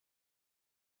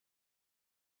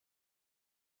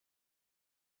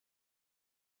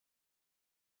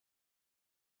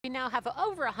We now have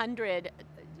over 100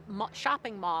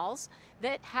 shopping malls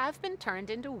that have been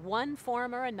turned into one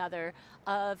form or another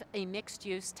of a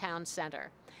mixed-use town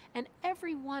center. And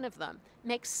every one of them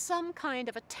makes some kind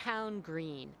of a town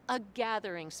green, a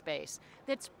gathering space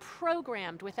that's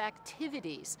programmed with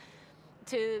activities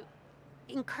to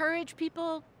encourage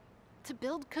people to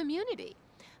build community.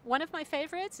 One of my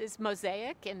favorites is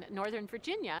Mosaic in Northern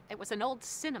Virginia. It was an old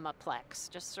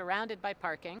cinemaplex just surrounded by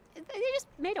parking. They just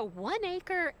made a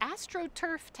 1-acre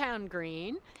AstroTurf town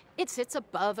green. It sits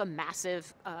above a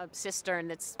massive cistern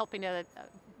that's helping to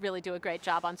really do a great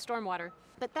job on stormwater.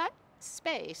 But that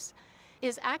space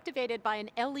is activated by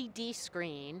an LED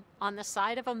screen on the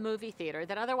side of a movie theater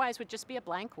that otherwise would just be a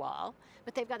blank wall.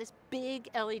 But they've got this big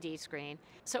LED screen.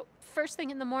 So first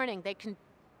thing in the morning, they can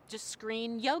just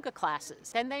screen yoga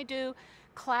classes. Then they do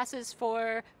classes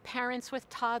for parents with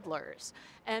toddlers.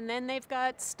 And then they've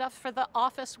got stuff for the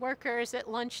office workers at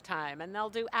lunchtime. And they'll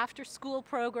do after-school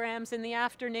programs in the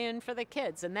afternoon for the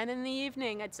kids. And then in the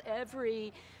evening, it's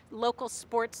every local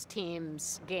sports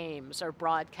team's games are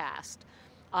broadcast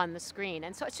on the screen.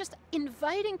 And so it's just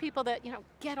inviting people to,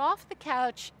 get off the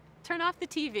couch, turn off the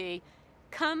TV,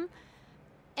 come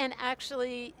and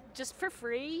actually just for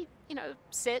free,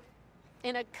 sit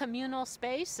in a communal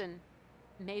space and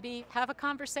maybe have a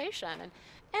conversation. And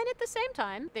at the same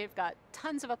time, they've got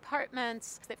tons of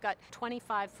apartments. They've got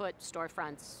 25-foot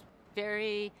storefronts,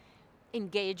 very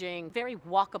engaging, very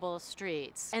walkable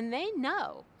streets. And they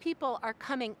know people are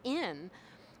coming in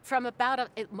from about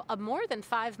a more than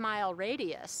 5-mile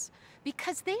radius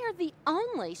because they are the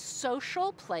only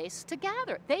social place to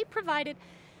gather. They provided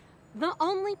the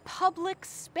only public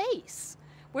space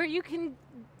where you can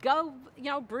go,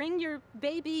 bring your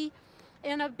baby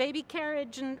in a baby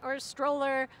carriage or a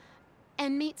stroller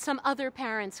and meet some other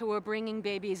parents who are bringing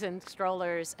babies in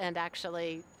strollers and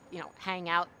actually, hang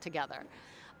out together.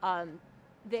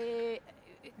 They're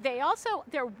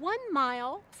 1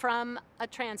 mile from a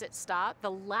transit stop,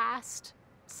 the last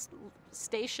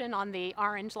station on the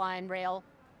Orange Line rail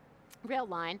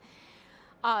line.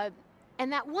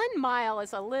 And that 1 mile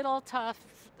is a little tough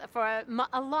for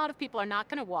a lot of people are not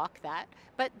going to walk that,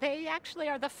 but they actually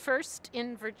are the first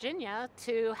in Virginia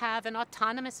to have an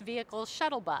autonomous vehicle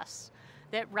shuttle bus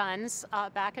that runs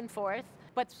back and forth.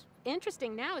 What's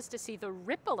interesting now is to see the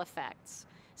ripple effects.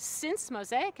 Since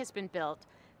Mosaic has been built,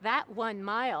 that 1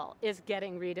 mile is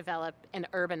getting redeveloped and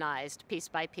urbanized piece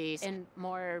by piece and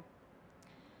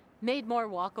made more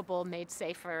walkable, made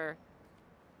safer,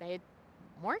 made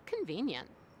more convenient.